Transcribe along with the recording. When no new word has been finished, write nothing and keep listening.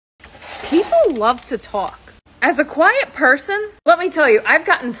People love to talk. As a quiet person, let me tell you, I've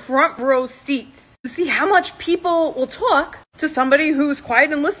gotten front row seats to see how much people will talk to somebody who's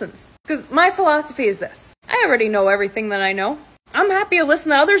quiet and listens. Because my philosophy is this: I already know everything that I know. I'm happy to listen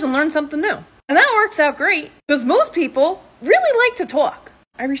to others and learn something new. And that works out great because most people really like to talk.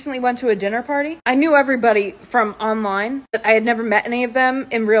 I recently went to a dinner party. I knew everybody from online, but I had never met any of them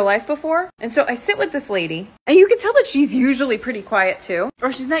in real life before. And so I sit with this lady, and you can tell that she's usually pretty quiet too,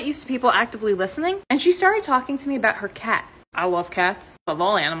 or she's not used to people actively listening. And she started talking to me about her cat. I love cats, love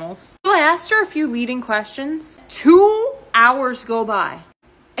all animals. So I asked her a few leading questions. 2 hours go by,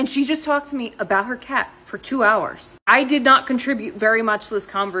 and she just talked to me about her cat for 2 hours. I did not contribute very much to this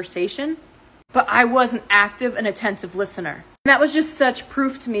conversation, but I was an active and attentive listener. And that was just such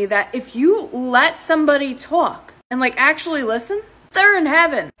proof to me that if you let somebody talk and actually listen, they're in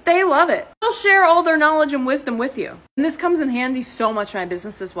heaven. They love it. They'll share all their knowledge and wisdom with you. And this comes in handy so much in my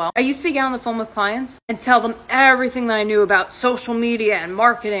business as well. I used to get on the phone with clients and tell them everything that I knew about social media and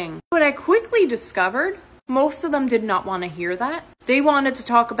marketing. But I quickly discovered most of them did not want to hear that. They wanted to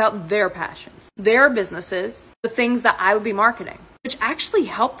talk about their passions, their businesses, the things that I would be marketing, which actually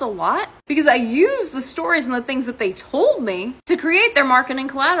helped a lot because I used the stories and the things that they told me to create their marketing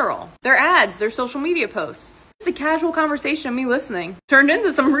collateral, their ads, their social media posts. It's a casual conversation of me listening turned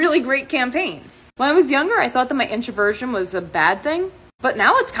into some really great campaigns. When I was younger, I thought that my introversion was a bad thing, but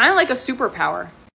now it's kind of like a superpower.